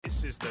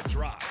This is The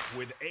Drive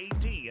with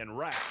AD and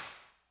Raph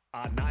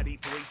on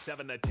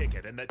 93.7 The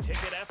Ticket and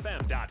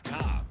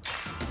theticketfm.com.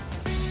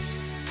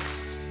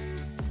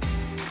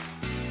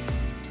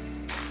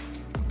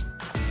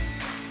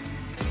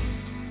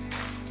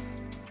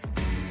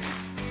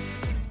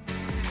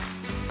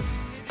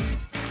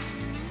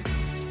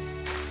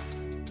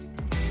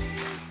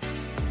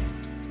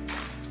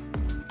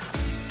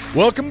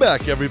 Welcome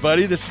back,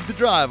 everybody. This is The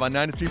Drive on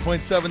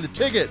 93.7 The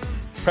Ticket,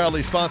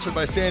 proudly sponsored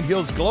by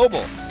Sandhills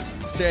Global.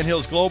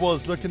 Sandhills Global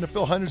is looking to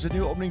fill hundreds of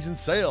new openings in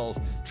sales,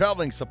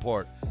 traveling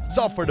support,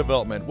 software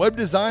development, web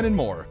design, and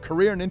more.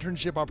 Career and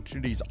internship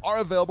opportunities are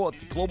available at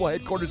the global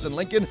headquarters in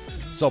Lincoln,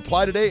 so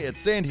apply today at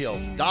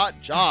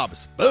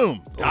sandhills.jobs.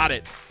 Boom. Got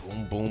it.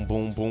 Boom, boom,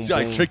 boom, boom, See,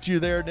 I boom. tricked you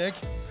there, Nick?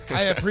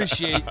 I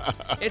appreciate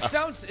it.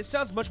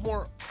 Sounds much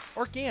more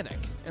organic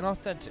and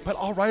authentic. But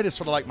all right is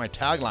sort of like my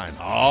tagline.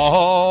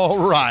 All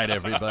right,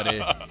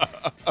 everybody.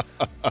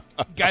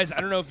 Guys, I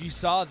don't know if you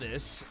saw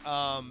this.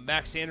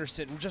 Max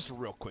Anderson, just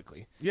real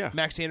quickly. Yeah.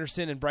 Max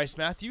Anderson and Bryce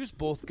Matthews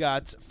both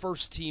got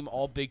first team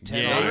All Big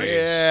Ten honors.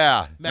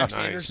 Yeah. Max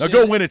Nice. Anderson. Now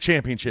go win a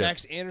championship.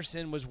 Max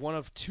Anderson was one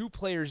of two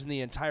players in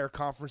the entire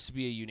conference to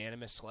be a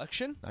unanimous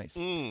selection. Nice.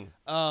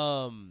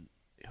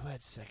 Who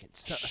had second?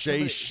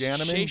 Shea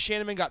Shanneman? Shea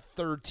Shanneman got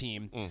third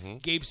team. Mm-hmm.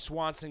 Gabe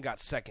Swanson got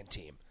second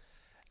team.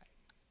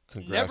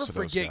 Congrats Never to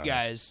those forget,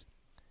 guys.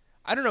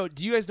 I don't know.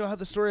 Do you guys know how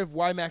the story of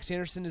why Max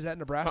Anderson is at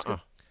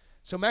Nebraska?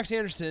 So Max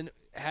Anderson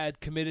had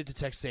committed to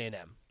Texas A&M.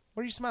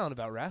 What are you smiling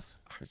about, Raph?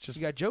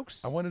 You got jokes?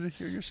 I wanted to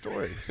hear your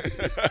story.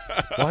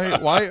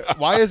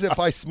 Why is it if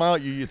I smile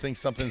at you, you think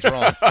something's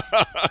wrong?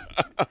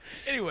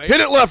 Anyway.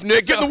 Hit it left,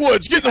 Nick. Get in the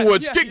woods. Get in the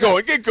woods. Get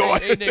going. Get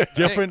going. Hey, Nick,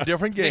 Different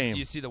Nick, game. do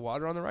you see the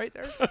water on the right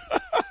there?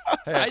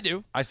 Hey, I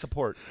do. I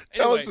support.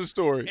 Tell us the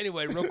story.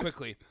 Anyway, real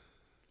quickly.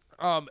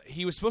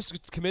 He was supposed to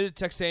commit to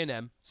Texas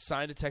A&M,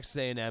 signed to Texas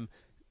A&M.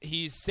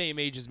 He's same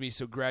age as me,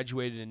 so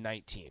graduated in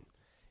 19.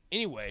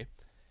 Anyway,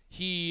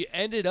 he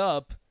ended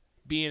up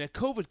being a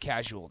COVID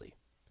casualty.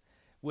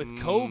 With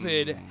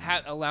COVID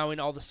allowing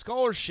all the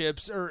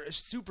scholarships or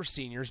super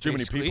seniors Too many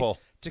basically people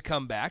to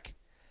come back,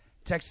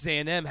 Texas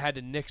A&M had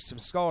to nix some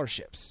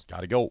scholarships.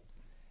 Gotta go.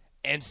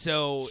 And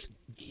so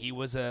he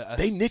was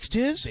They nixed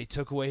his? They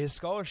took away his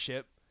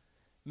scholarship.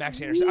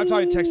 Max Anderson. I'm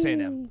talking Texas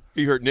A&M.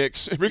 He heard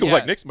Nick's. Rico was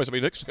like, Nick's? Must be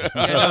Nick's. Yeah,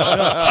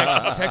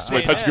 no, Texas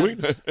Wait, A&M. Pettigrew?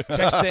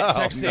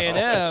 Texas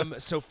A&M.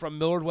 So from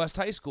Millard West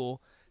High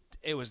School,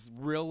 it was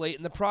real late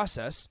in the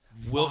process.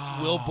 Will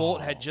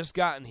Bolt had just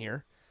gotten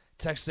here.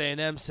 Texas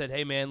A&M said,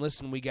 "Hey man,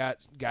 listen, we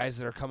got guys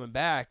that are coming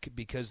back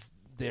because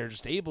they're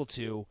just able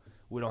to.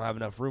 We don't have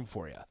enough room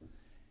for you."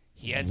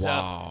 He ends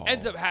up.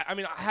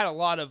 Had a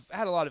lot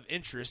of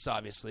interest.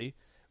 Obviously,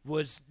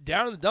 was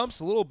down in the dumps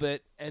a little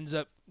bit. Ends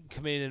up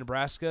committing to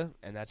Nebraska,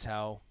 and that's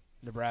how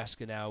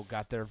Nebraska now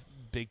got their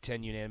Big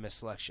Ten unanimous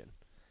selection.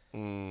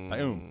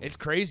 Boom. It's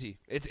crazy.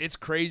 It's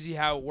crazy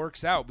how it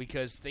works out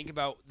because think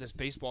about this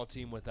baseball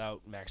team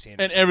without Max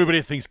Anderson. And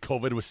everybody thinks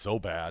COVID was so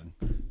bad.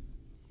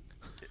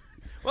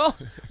 well,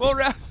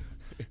 Raph,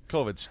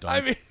 COVID stunk.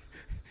 I mean,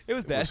 it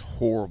was It bad. was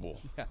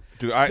horrible. Yeah.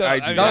 Dude, So, I I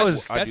mean, do not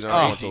that's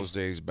want crazy. those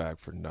days back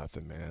for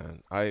nothing,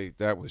 man.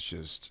 That was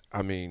just,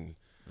 I'm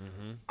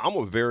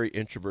a very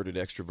introverted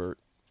extrovert.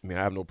 I mean,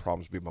 I have no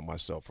problems being by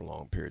myself for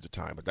long periods of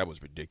time, but that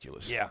was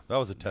ridiculous. Yeah. That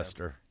was a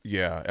tester.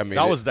 Yeah, I mean.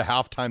 That was the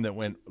halftime that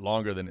went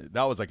longer than –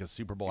 that was like a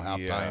Super Bowl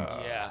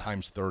halftime Yeah.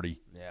 times 30.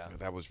 Yeah.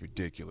 That was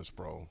ridiculous,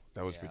 bro.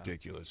 That was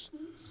ridiculous.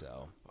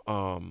 So.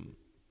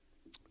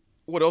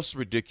 What else is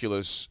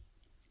ridiculous?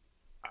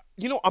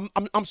 You know,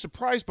 I'm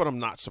surprised, but I'm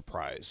not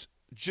surprised.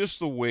 Just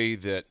the way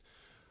that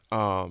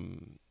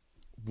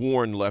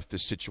Warren left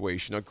this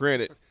situation. Now,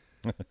 granted,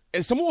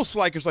 it's almost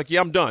like it's like,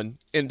 yeah, I'm done,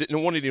 and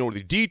didn't want to know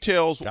the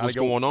details, what's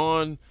going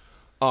on.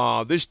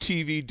 This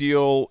TV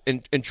deal,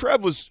 and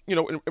Trev was,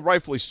 and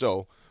rightfully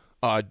so,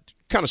 kind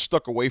of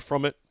stuck away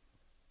from it.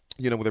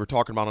 You know, when they were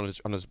talking about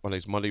on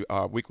his Monday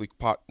weekly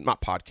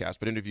not podcast,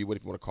 but interview,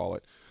 whatever you want to call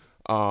it.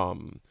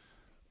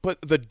 But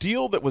the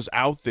deal that was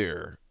out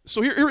there.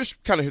 So here's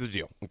the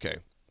deal. Okay.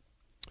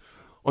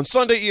 On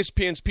Sunday,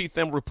 ESPN's Pete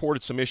Thamel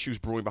reported some issues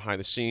brewing behind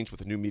the scenes with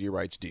the new media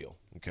rights deal.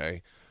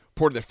 Okay.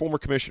 Reported that former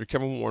Commissioner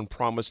Kevin Warren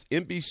promised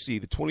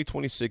NBC the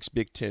 2026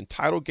 Big Ten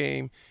title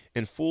game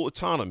and full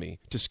autonomy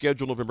to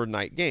schedule November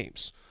night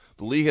games.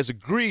 The league has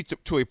agreed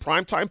to a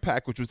primetime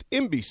package with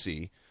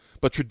NBC,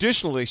 but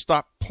traditionally they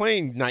stop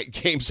playing night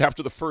games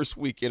after the first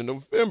weekend in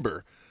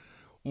November.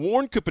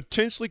 Warren could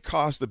potentially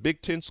cost the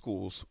Big Ten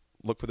schools,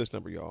 look for this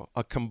number, y'all,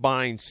 a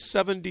combined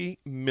 $70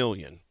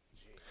 million.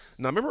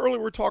 Now, remember earlier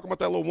we were talking about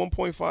that little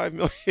 $1.5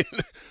 million?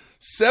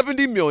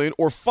 $70 million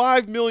or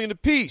 $5 million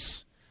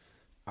apiece.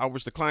 I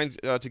was declined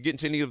to get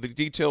into any of the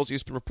details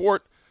of the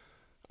report,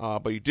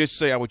 but he did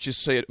say, I would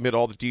just say admit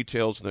all the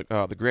details and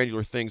the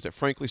granular things that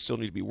frankly still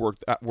need to be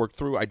worked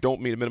through. I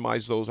don't mean to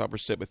minimize those I've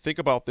said, but think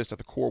about this at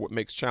the core, what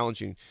makes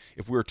challenging.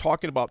 If we're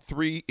talking about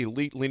 3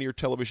 elite linear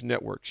television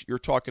networks, you're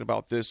talking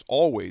about this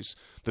always,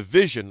 the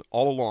vision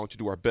all along to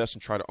do our best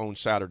and try to own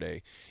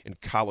Saturday in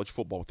college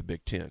football with the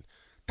Big Ten.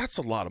 That's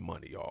a lot of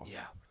money, y'all.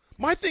 Yeah.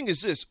 My thing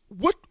is this,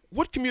 what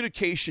what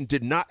communication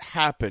did not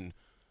happen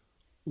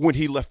when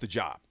he left the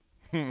job?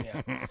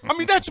 Yeah. I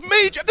mean, that's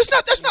major.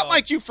 That's not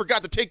like you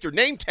forgot to take your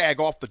name tag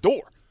off the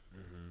door.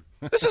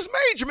 This is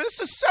major, man. This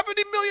is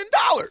 $70 million.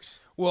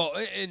 Well,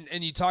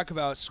 and you talk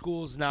about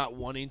schools not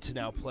wanting to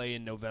now play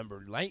in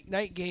November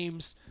night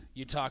games.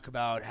 You talk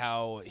about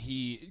how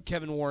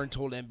Kevin Warren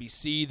told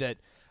NBC that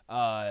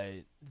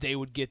they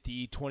would get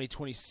the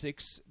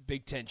 2026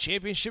 Big Ten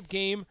championship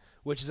game,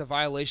 which is a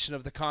violation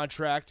of the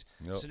contract.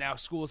 Yep. So now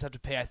schools have to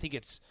pay. I think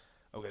it's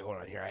okay. Hold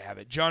on, here I have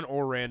it. John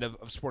Orrand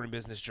of Sporting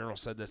Business Journal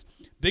said this: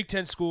 Big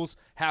Ten schools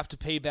have to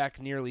pay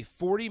back nearly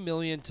 $40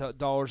 million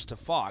to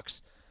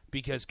Fox,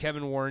 because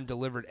Kevin Warren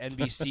delivered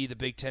NBC the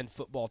Big Ten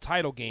football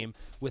title game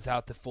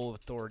without the full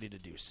authority to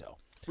do so.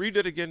 Read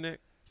it again,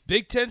 Nick.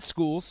 Big Ten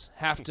schools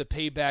have to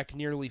pay back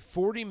nearly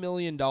 $40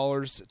 million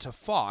to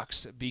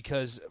Fox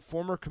because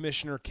former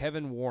Commissioner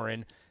Kevin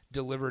Warren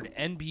delivered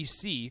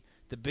NBC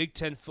the Big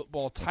Ten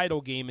football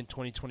title game in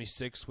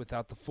 2026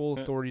 without the full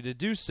authority to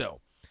do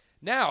so.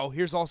 Now,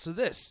 here's also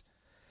this.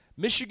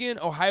 Michigan,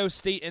 Ohio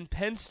State, and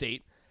Penn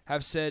State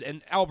have said,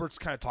 and Albert's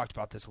kind of talked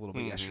about this a little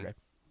bit yesterday,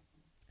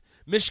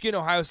 Michigan,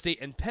 Ohio State,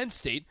 and Penn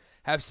State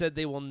have said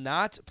they will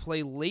not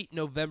play late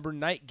November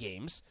night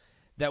games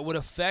that would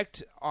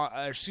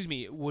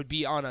would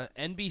be on a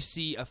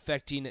NBC,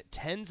 affecting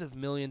tens of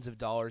millions of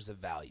dollars of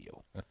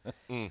value.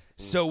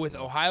 So with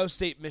Ohio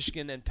State,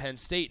 Michigan, and Penn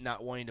State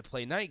not wanting to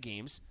play night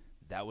games,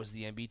 that was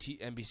the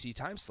NBC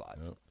time slot.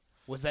 Yep.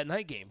 Was that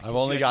night game? I've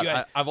only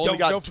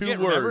got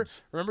two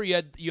words. Remember, you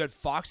had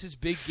Fox's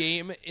big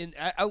game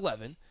at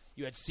 11.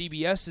 You had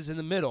CBS's in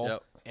the middle.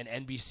 Yep. And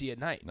NBC at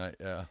night.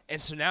 Yeah. And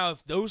so now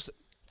if those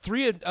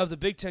three of the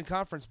Big Ten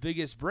Conference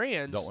biggest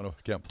brands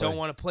don't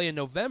want to play in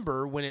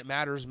November when it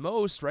matters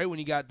most, right? When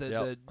you got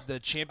the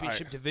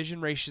championship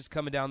division races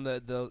coming down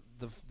the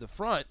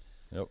front.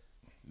 Yep.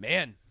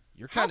 Man,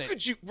 you're kind of. How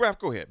could you, Raph?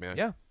 Go ahead, man.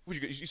 Yeah.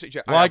 You say,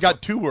 well, I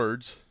got two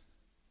words.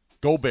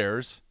 Go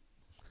Bears.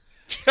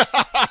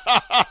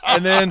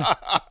 and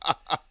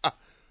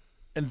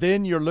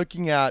then you're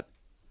looking at,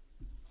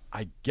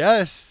 I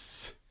guess,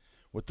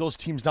 with those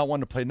teams not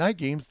wanting to play night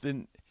games,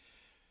 then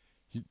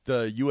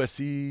the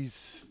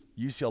USC's,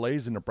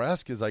 UCLA's, and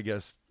Nebraska's, I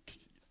guess,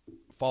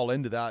 fall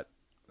into that.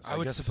 I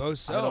would suppose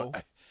so.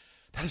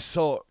 That is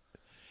so.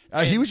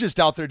 He was just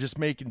out there just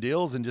making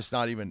deals and just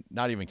not even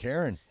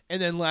caring. And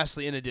then,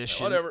 lastly, in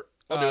addition, whatever.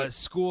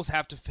 Schools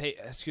have to pay.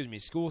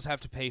 Schools have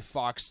to pay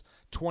Fox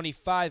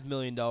 $25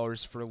 million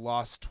for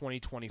lost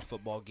 2020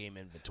 football game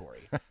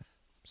inventory.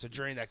 So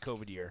during that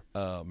COVID year.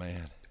 Oh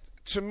man.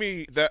 To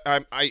me, that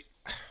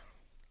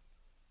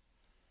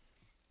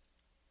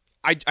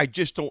I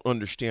just don't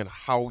understand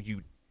how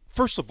you,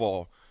 first of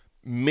all,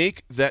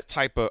 make that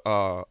type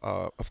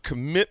of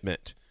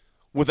commitment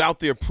without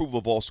the approval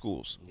of all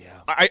schools.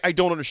 Yeah. I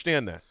don't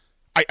understand that.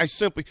 I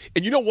simply –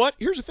 and you know what?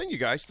 Here's the thing, you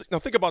guys. Now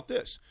think about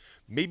this.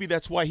 Maybe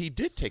that's why he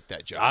did take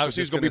that job. Because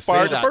he was going to be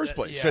fired in the first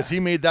place. Because he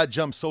made that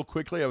jump so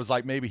quickly. I was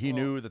like, maybe he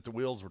knew that the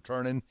wheels were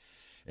turning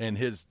and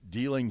his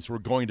dealings were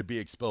going to be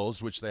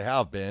exposed, which they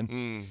have been.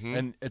 Mm-hmm.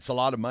 And it's a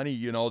lot of money,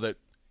 that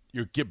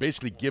you're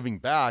basically giving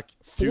back.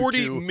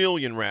 $40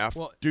 million, Raph.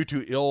 Well, due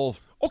to ill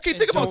Okay,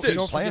 think about this.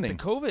 Don't planning.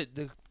 forget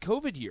the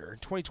COVID year,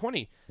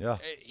 2020. Yeah.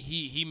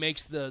 He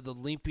makes the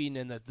leaping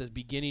and the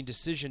beginning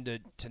decision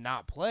to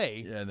not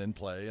play. Yeah, and then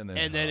play and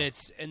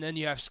then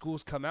you have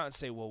schools come out and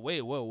say, "Well,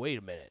 wait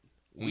a minute.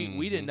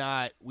 We did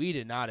not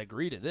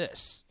agree to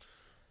this.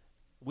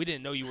 We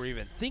didn't know you were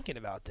even thinking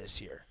about this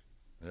here."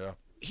 Yeah.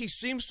 He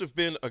seems to have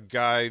been a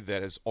guy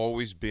that has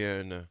always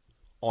been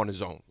on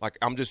his own. Like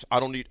I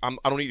don't need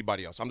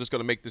anybody else. I'm just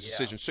going to make this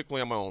decision strictly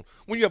on my own.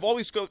 When you have all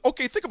these,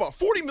 okay, think about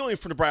 $40 million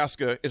for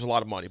Nebraska is a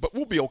lot of money, but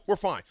we're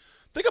fine.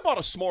 Think about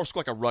a small school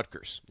like a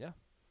Rutgers. Yeah.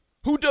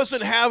 Who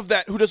doesn't have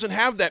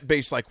that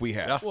base like we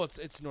have? Yeah. Well,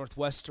 it's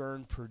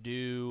Northwestern,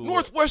 Purdue.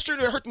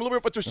 Northwestern, it hurt them a little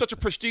bit, but they're such a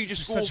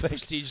prestigious school. Such a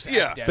prestigious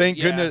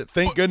academic.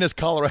 Thank goodness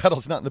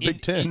Colorado's not in the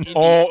Big Ten.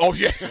 Oh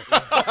yeah.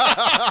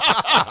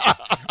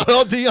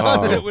 Well,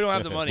 Dion, we don't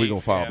have the money. We're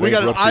gonna file. We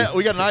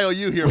got an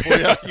IOU here for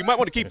you. You might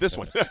want to keep this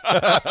one. Yeah,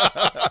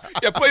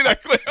 play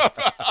that clip.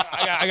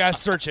 I got to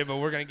search it, but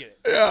we're going to get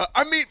it. Yeah,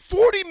 I mean,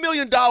 $40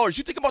 million.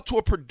 You think about to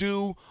a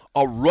Purdue,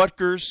 a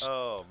Rutgers,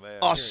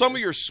 some of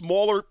your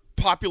smaller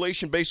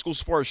population-based schools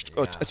as far as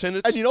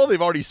attendance. And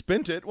they've already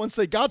spent it. Once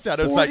they got that,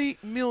 it was like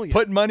 $40 million.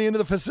 Putting money into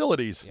the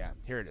facilities. Yeah,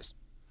 here it is.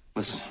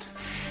 Listen,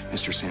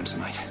 Mr.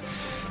 Samsonite,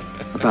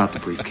 about the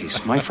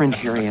briefcase. My friend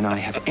Harry and I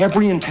have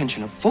every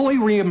intention of fully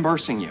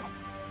reimbursing you.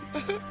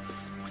 Open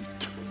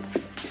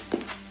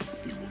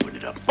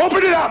it up.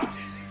 Open it up!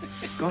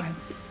 Go ahead.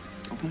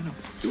 Open it up.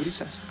 Do what he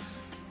says.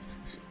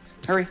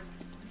 Harry.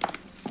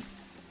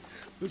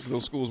 This is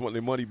those schools wanting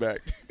their money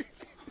back.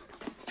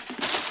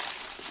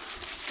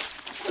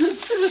 What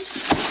is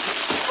this?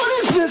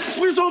 What is this?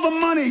 Where's all the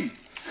money?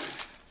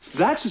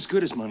 That's as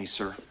good as money,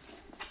 sir.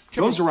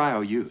 Those are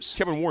IOUs.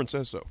 Kevin Warren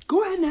says so.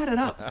 Go ahead and add it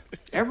up.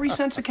 Every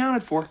cent's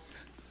accounted for.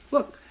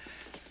 Look.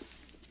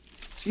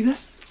 See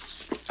this?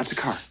 That's a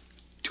car.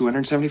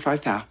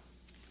 $275,000.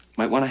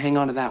 Might want to hang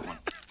on to that one.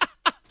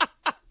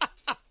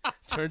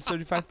 Turned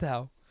 75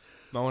 thou.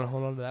 Might want to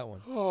hold on to that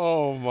one.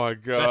 Oh my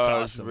gosh,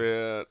 awesome.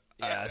 man!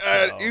 Yeah,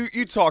 so.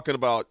 You talking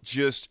about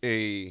just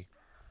a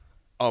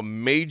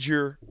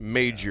major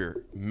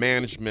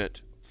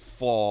management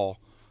fault,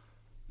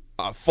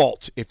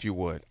 if you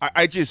would.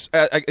 I just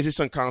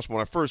unconscionable.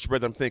 When I first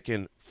read them, I'm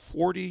thinking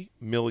 $40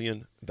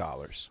 million.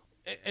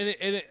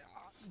 And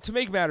to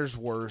make matters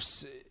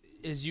worse,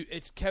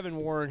 it's Kevin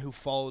Warren who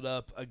followed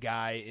up a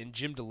guy in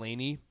Jim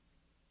Delaney,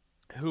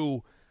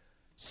 who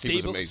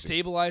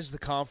stabilized the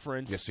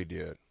conference. Yes, he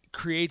did.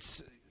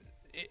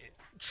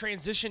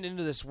 Transitioned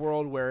into this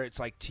world where it's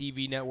like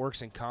TV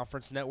networks and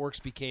conference networks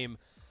became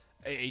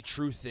a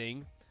true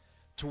thing,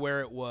 to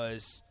where it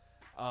was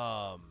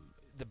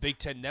the Big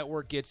Ten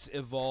Network gets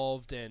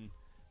evolved and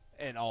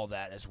all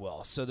that as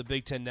well. So the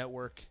Big Ten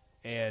Network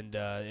and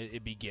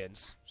it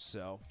begins.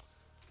 So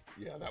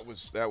yeah, I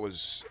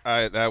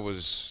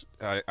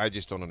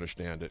just don't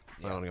understand it.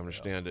 I don't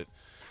understand it.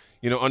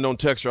 Unknown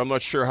texter, I'm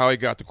not sure how he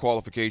got the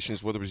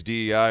qualifications, whether it was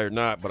DEI or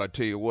not, but I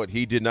tell you what,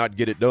 he did not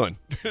get it done.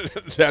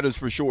 That is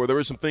for sure. There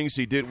were some things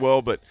he did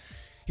well, but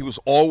he was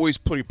always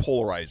pretty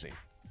polarizing.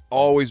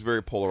 Always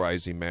very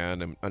polarizing,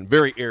 man, and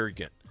very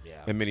arrogant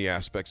in many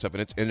aspects of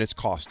it. And it's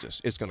cost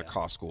us. It's going to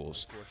cost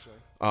schools.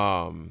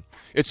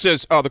 It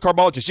says, the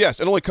carbologist, yes,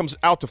 it only comes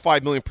out to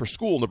 $5 million per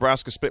school.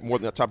 Nebraska spent more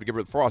than that time to get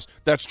rid of the frost.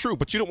 That's true,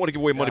 but you don't want to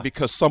give away money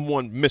because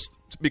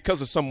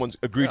because of someone's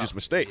egregious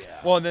mistake. Yeah.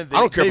 Well, and then I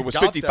don't care if it was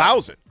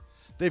 50,000.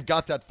 They've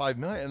got that $5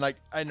 million, and like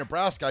in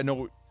Nebraska, I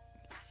know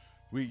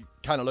we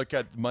kind of look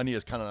at money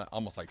as kind of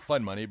almost like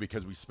fun money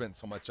because we spent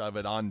so much of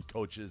it on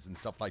coaches and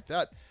stuff like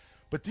that.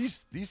 But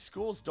these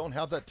schools don't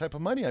have that type of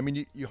money. I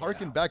mean, you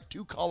hearken back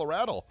to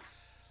Colorado,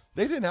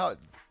 they didn't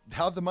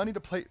have the money to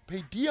pay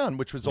Dion,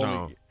 which was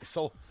only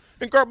so.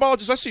 And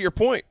Garbologists, I see your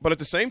point, but at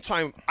the same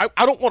time,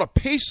 I don't want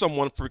to pay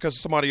someone because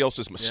of somebody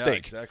else's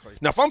mistake. Yeah, exactly.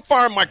 Now, if I'm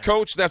firing my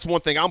coach, that's one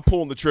thing. I'm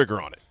pulling the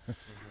trigger on it.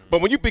 But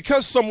when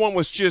because someone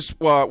was just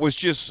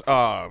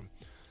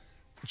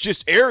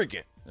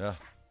arrogant,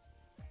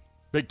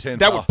 Big Ten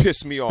that would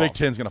piss me off. Big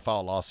Ten's going to file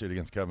a lawsuit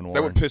against Kevin Warren.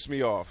 That would piss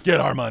me off. Get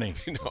our money.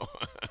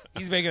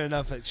 He's making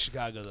enough at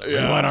Chicago though.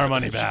 Yeah. We want our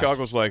money back.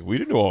 Chicago's like, we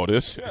didn't know all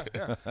this.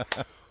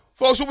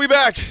 Folks, we'll be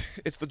back.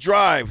 It's The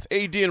Drive with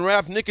AD and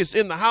Raph. Nick is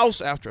in the house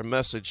after a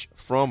message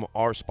from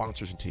our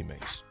sponsors and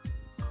teammates.